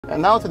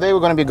And now today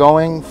we're going to be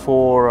going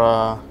for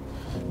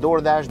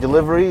DoorDash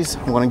deliveries.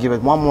 I'm going to give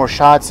it one more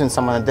shot since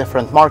I'm in a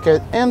different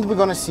market, and we're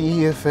going to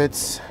see if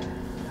it's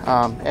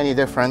any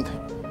different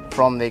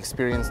from the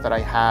experience that I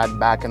had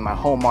back in my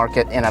home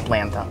market in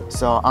Atlanta.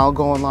 So I'll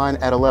go online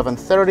at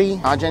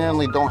 11:30. I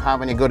genuinely don't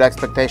have any good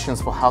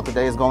expectations for how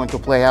today is going to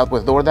play out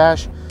with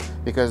DoorDash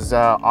because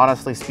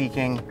honestly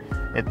speaking,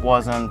 it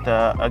wasn't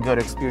a good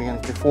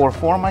experience before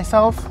for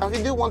myself. Now, if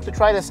you do want to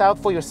try this out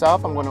for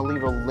yourself, I'm going to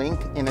leave a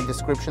link in the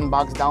description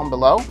box down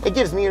below. It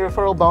gives me a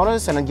referral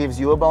bonus and it gives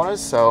you a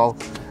bonus. So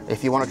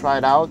if you want to try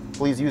it out,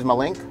 please use my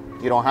link.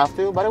 You don't have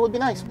to, but it would be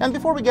nice. And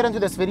before we get into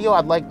this video,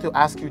 I'd like to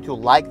ask you to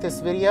like this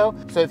video.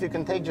 So if you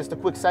can take just a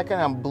quick second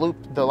and bloop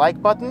the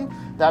like button,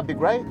 that'd be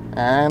great.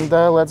 And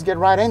let's get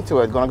right into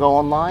it. Gonna go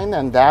online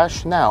and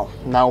dash now.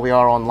 Now we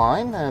are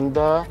online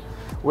and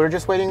we're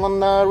just waiting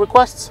on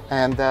requests.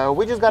 And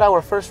we just got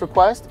our first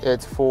request.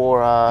 It's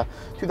for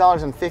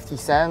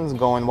 $2.50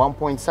 going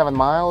 1.7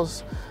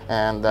 miles.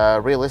 And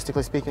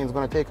realistically speaking, it's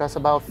gonna take us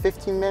about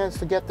 15 minutes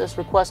to get this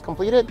request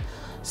completed.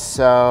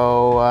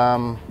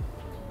 So,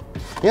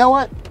 you know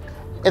what?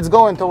 It's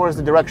going towards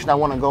the direction I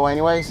want to go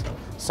anyways,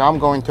 so I'm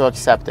going to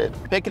accept it.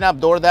 Picking up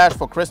DoorDash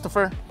for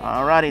Christopher.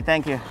 Alrighty,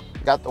 thank you.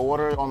 Got the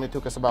order, it only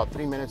took us about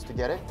 3 minutes to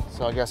get it,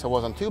 so I guess it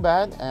wasn't too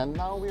bad. And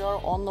now we are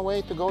on the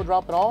way to go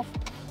drop it off.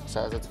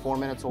 Says it's 4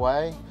 minutes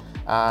away.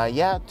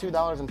 Yeah,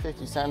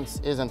 $2.50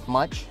 isn't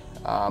much.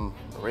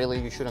 Really,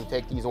 you shouldn't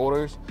take these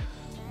orders,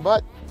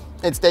 but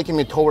it's taking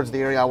me towards the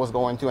area I was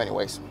going to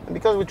anyways. And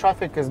because the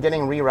traffic is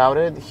getting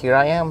rerouted, here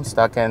I am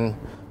stuck in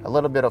a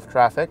little bit of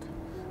traffic.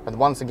 But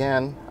once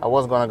again, I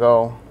was gonna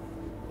go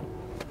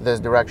this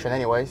direction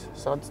anyways,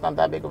 so it's not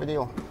that big of a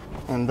deal.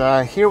 And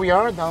here we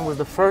are, done with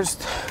the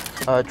first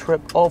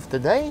trip of the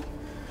day.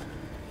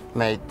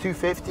 Made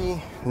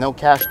 $2.50, no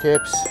cash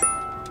tips.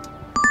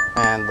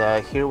 And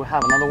here we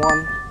have another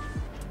one,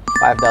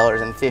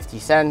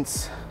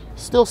 $5.50.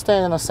 Still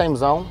staying in the same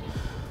zone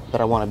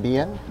that I wanna be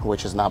in,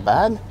 which is not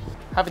bad.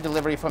 Have a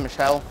delivery from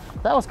Michelle.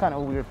 That was kind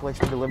of a weird place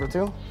to deliver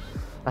to.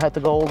 I had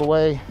to go all the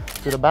way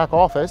to the back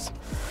office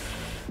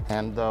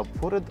and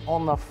put it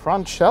on the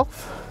front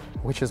shelf,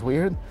 which is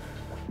weird,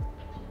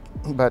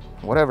 but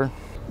whatever.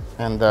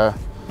 And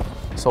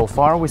so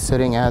far we're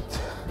sitting at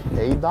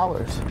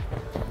 $8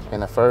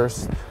 in the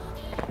first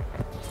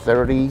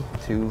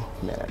 32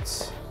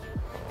 minutes.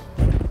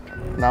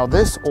 Now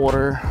this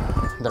order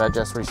that I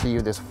just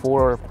received is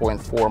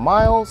 4.4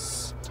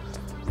 miles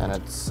and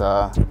it's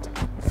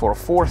for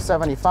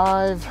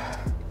 $4.75.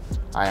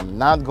 I am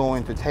not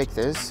going to take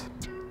this.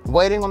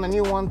 Waiting on the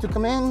new one to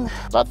come in,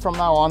 but from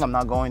now on I'm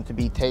not going to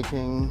be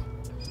taking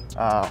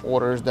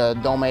orders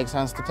that don't make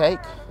sense to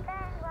take.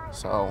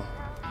 So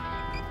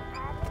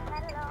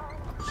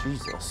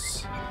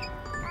Jesus,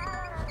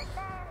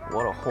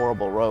 what a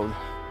horrible road.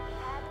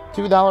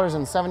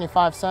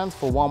 $2.75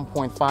 for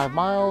 1.5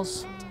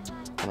 miles.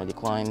 I'm gonna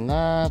decline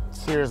that.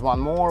 Here's one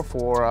more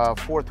for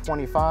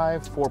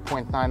 $4.25,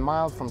 4.9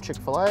 miles from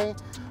Chick-fil-A. I'm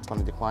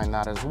gonna decline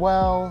that as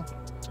well.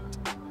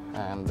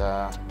 And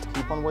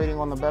keep on waiting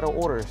on the better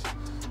orders.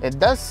 It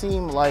does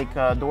seem like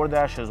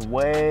DoorDash is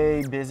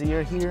way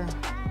busier here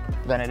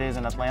than it is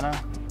in Atlanta.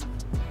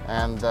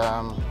 And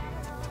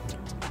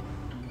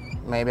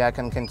maybe I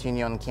can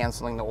continue on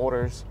canceling the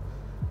orders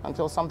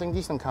until something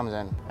decent comes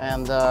in.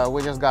 And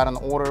we just got an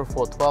order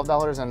for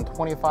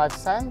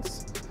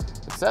 $12.25.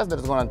 It says that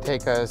it's gonna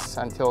take us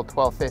until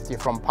 12:50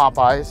 from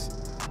Popeyes,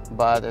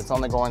 but it's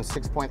only going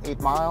 6.8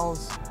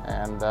 miles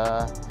and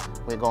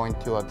we're going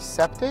to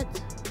accept it.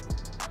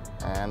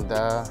 And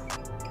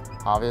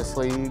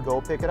obviously go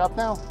pick it up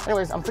now.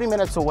 Anyways, I'm 3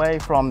 minutes away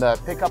from the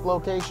pickup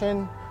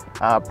location.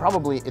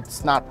 Probably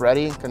it's not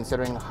ready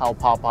considering how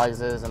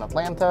Popeyes is in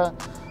Atlanta,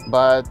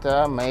 but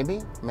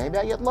maybe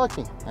I get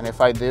lucky. And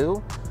if I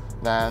do,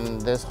 then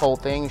this whole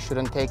thing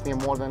shouldn't take me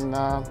more than,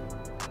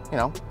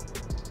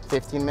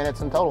 15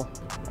 minutes in total.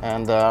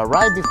 And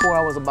right before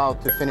I was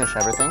about to finish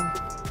everything,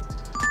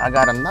 I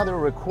got another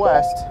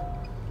request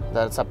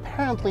that's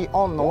apparently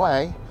on the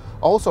way,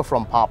 also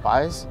from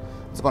Popeyes.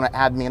 It's going to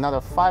add me another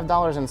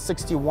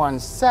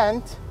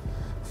 $5.61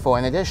 for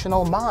an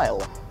additional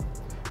mile.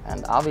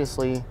 And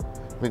obviously,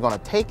 we're going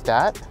to take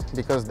that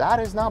because that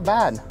is not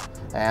bad.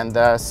 And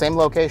same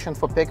location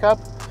for pickup,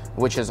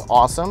 which is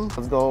awesome.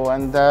 Let's go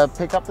and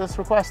pick up this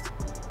request.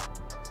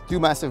 2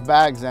 massive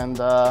bags and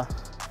 5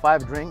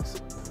 drinks.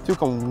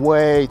 Took them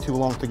way too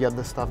long to get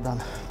this stuff done.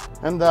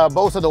 And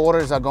both of the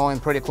orders are going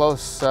pretty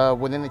close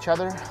within each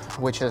other,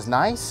 which is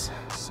nice.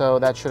 So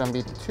that shouldn't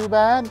be too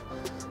bad.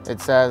 It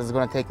says it's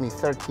going to take me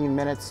 13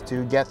 minutes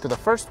to get to the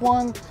first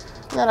one,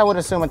 and then I would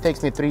assume it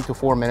takes me 3 to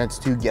 4 minutes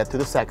to get to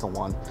the second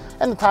one.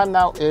 And the time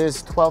now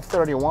is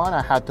 12:31.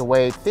 I had to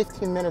wait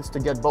 15 minutes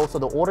to get both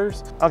of the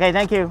orders. Okay,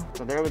 thank you.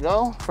 So there we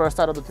go. First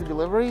out of the 2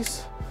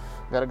 deliveries.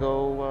 Gotta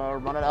go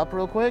run it up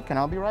real quick, and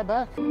I'll be right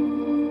back.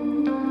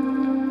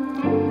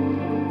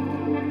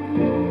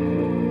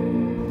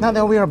 Now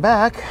that we are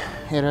back,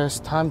 it is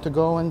time to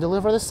go and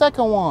deliver the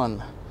second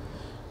one,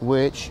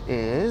 which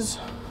is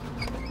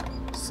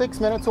 6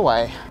 minutes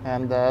away.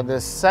 And the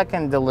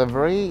second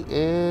delivery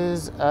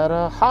is at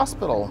a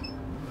hospital,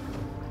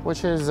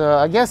 which is,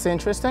 I guess,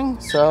 interesting.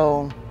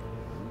 So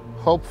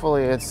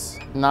hopefully it's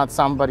not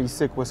somebody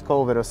sick with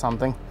COVID or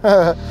something.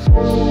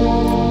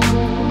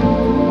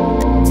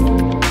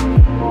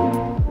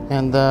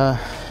 And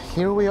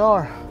here we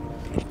are,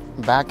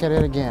 back at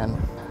it again.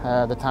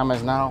 The time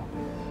is now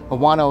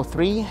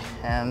 1:03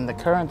 and the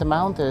current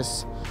amount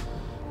is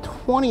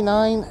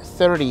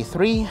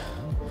 $29.33,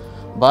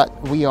 but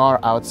we are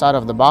outside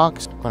of the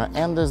box. I'm gonna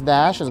end this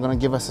dash. It's gonna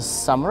give us a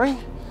summary.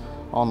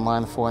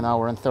 Online for 1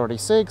 hour and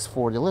 36,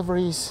 4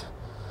 deliveries.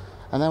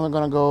 And then we're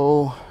gonna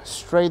go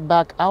straight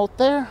back out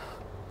there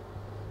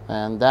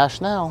and dash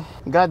now.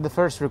 Got the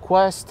first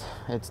request.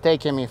 It's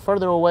taking me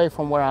further away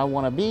from where I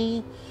wanna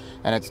be,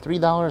 and it's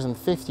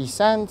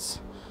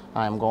 $3.50.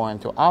 I'm going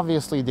to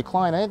obviously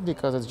decline it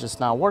because it's just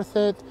not worth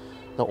it.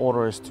 The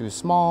order is too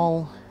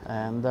small,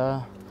 and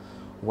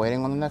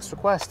waiting on the next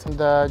request. And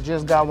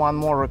just got one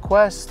more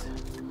request.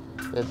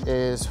 It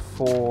is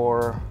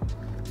for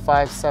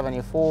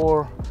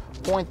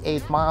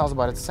 574.8 miles,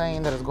 but it's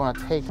saying that it's going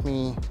to take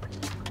me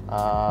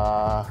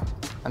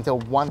until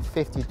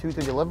 1:52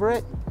 to deliver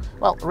it.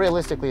 Well,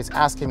 realistically, it's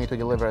asking me to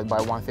deliver it by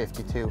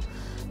 1:52,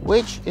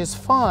 which is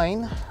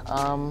fine.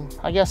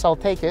 I guess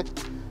I'll take it.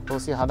 We'll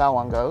see how that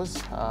one goes.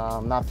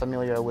 I'm not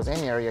familiar with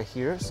any area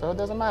here, so it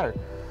doesn't matter.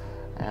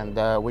 And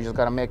we just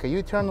got to make a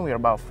U-turn. We're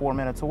about 4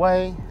 minutes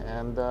away,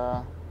 and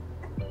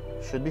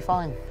should be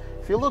fine.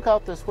 If you look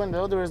out this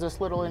window, there is this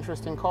little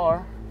interesting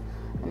car,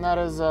 and that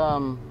is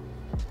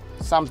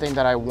something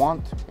that I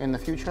want in the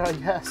future, I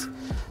guess.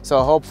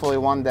 So hopefully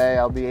one day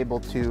I'll be able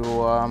to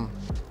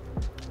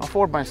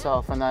afford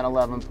myself a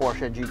 911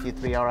 Porsche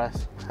GT3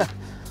 RS.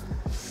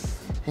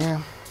 Yeah,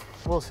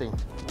 we'll see.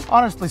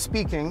 Honestly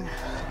speaking,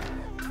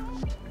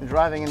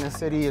 driving in the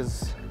city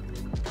is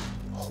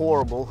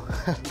horrible.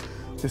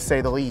 To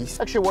say the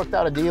least. Actually worked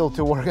out a deal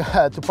to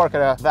park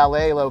at a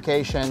valet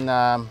location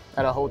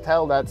at a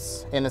hotel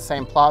that's in the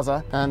same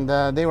plaza, and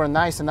they were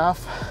nice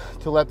enough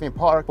to let me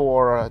park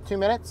for 2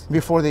 minutes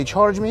before they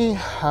charged me,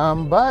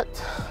 but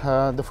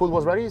the food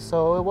was ready,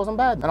 so it wasn't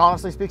bad. And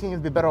honestly speaking,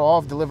 you'd be better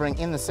off delivering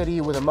in the city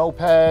with a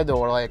moped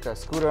or like a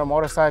scooter, a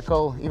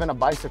motorcycle, even a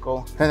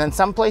bicycle, and in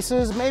some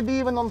places maybe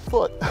even on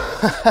foot.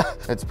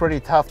 It's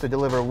pretty tough to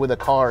deliver with a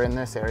car in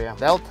this area.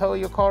 They'll tow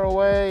your car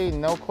away,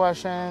 no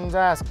questions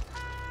asked.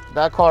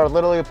 That car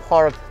literally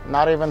parked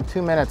not even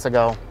 2 minutes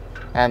ago,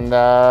 and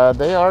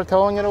they are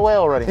towing it away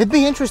already. It'd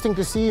be interesting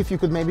to see if you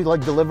could maybe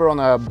like deliver on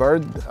a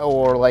Bird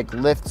or like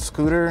Lyft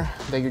scooter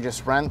that you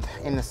just rent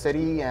in the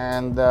city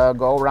and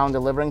go around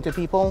delivering to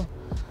people.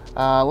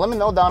 Let me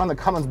know down in the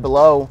comments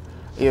below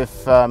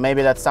if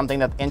maybe that's something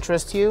that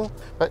interests you.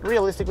 But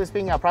realistically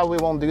speaking, I probably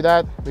won't do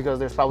that because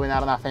there's probably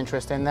not enough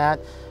interest in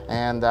that.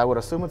 And I would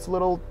assume it's a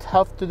little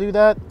tough to do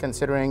that,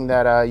 considering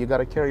that you got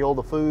to carry all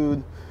the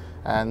food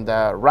and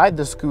ride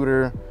the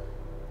scooter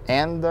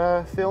and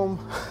film.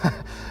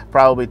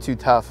 Probably too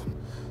tough.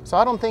 So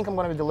I don't think I'm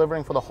going to be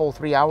delivering for the whole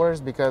 3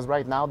 hours because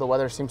right now the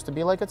weather seems to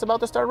be like it's about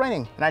to start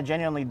raining, and I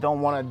genuinely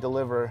don't want to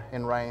deliver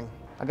in rain.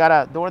 I got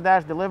a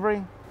DoorDash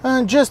delivery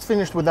and just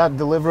finished with that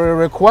delivery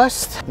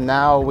request.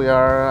 Now we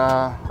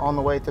are on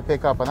the way to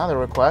pick up another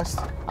request.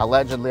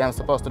 Allegedly I'm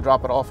supposed to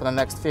drop it off in the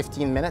next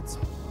 15 minutes.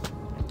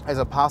 Is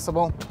it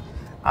possible?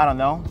 I don't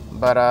know,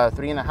 but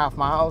 3.5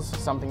 miles,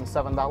 something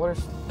 $7.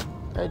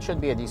 It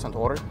should be a decent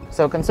order.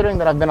 So considering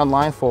that I've been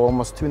online for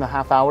almost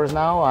 2.5 hours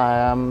now,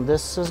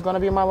 this is gonna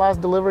be my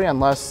last delivery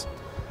unless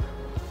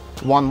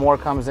one more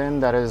comes in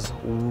that is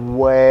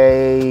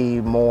way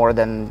more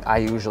than I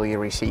usually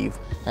receive.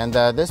 And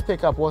this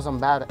pickup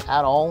wasn't bad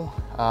at all.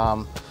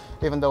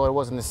 Even though it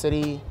was in the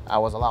city, I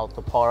was allowed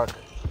to park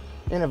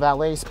in a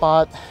valet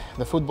spot.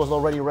 The food was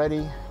already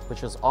ready,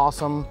 which is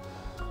awesome.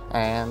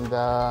 And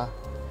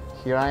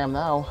here I am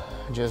now,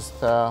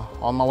 just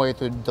on my way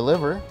to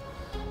deliver.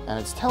 And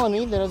it's telling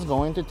me that it's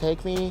going to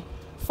take me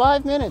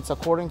 5 minutes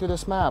according to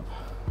this map.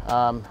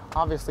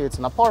 Obviously it's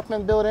an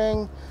apartment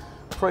building,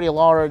 pretty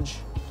large.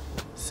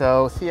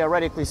 So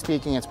theoretically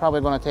speaking, it's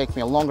probably going to take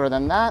me longer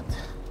than that,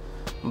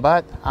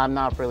 but I'm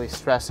not really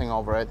stressing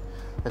over it.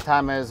 The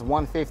time is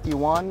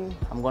 1:51.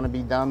 I'm going to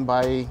be done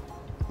by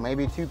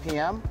maybe 2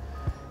 p.m.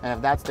 And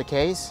if that's the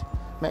case,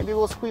 maybe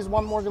we'll squeeze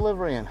one more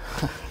delivery in.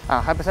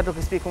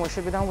 Hypothetically speaking, we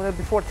should be done with it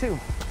before 2.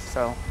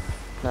 So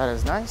that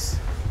is nice.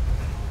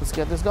 Let's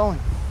get this going.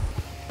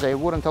 They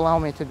wouldn't allow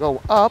me to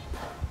go up,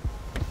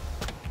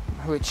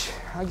 which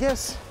I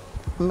guess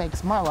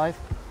makes my life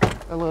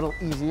a little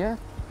easier.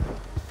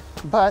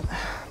 But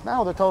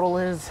now the total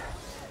is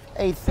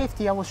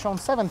 $8.50. I was shown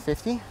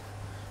 $7.50,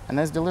 and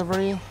this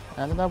delivery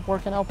ended up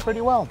working out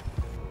pretty well.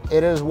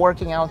 It is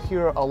working out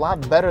here a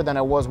lot better than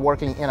it was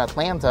working in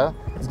Atlanta.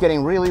 It's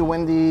getting really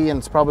windy and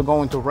it's probably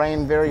going to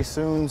rain very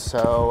soon.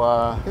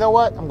 So you know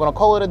what? I'm gonna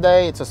call it a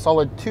day. It's a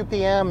solid 2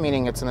 p.m.,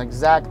 meaning it's an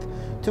exact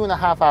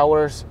 2.5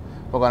 hours.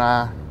 We're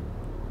gonna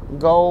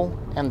go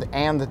and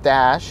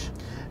dash.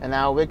 And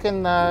now we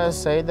can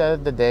say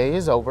that the day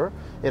is over.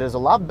 It is a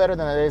lot better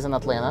than it is in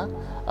Atlanta.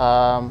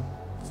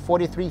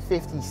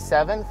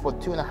 43.57 for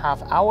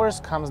 2.5 hours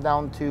comes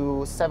down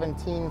to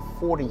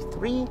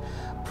 17.43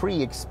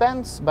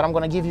 pre-expense, but I'm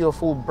gonna give you a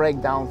full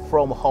breakdown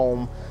from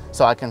home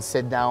so I can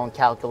sit down,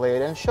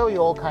 calculate, and show you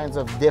all kinds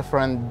of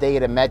different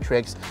data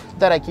metrics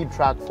that I keep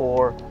track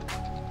for.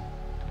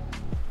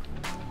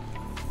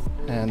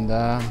 And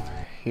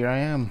here I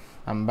am.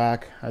 I'm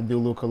back. I do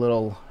look a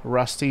little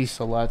rusty,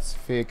 so let's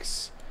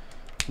fix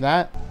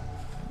that.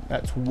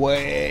 That's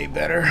way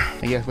better.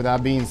 I guess with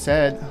that being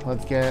said,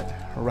 let's get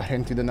right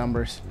into the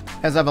numbers.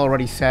 As I've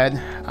already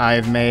said,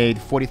 I've made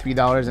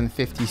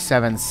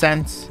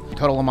 $43.57.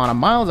 Total amount of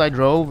miles I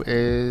drove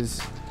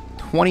is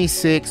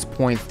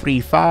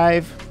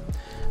 26.35.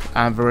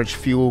 Average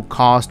fuel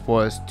cost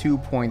was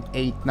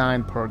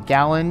 2.89 per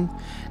gallon.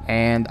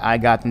 And I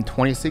got in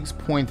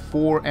 26.4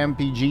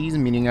 mpgs,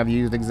 meaning I've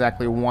used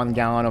exactly 1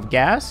 gallon of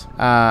gas.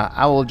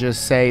 I will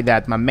just say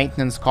that my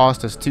maintenance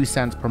cost is 2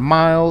 cents per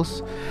mile,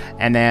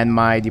 and then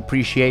my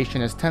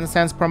depreciation is 10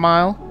 cents per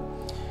mile,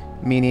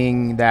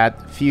 meaning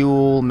that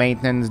fuel,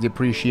 maintenance,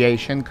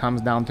 depreciation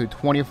comes down to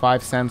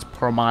 25 cents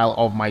per mile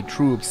of my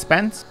true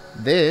expense.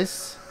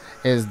 This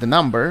is the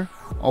number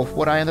of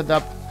what I ended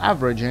up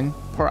averaging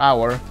per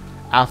hour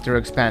after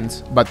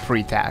expense, but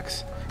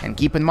pre-tax. And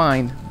keep in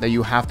mind that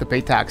you have to pay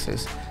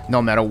taxes.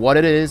 No matter what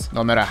it is,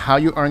 no matter how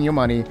you earn your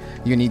money,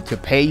 you need to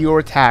pay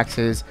your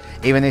taxes.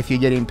 Even if you're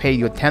getting paid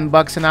your 10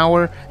 bucks an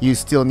hour, you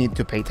still need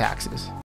to pay taxes.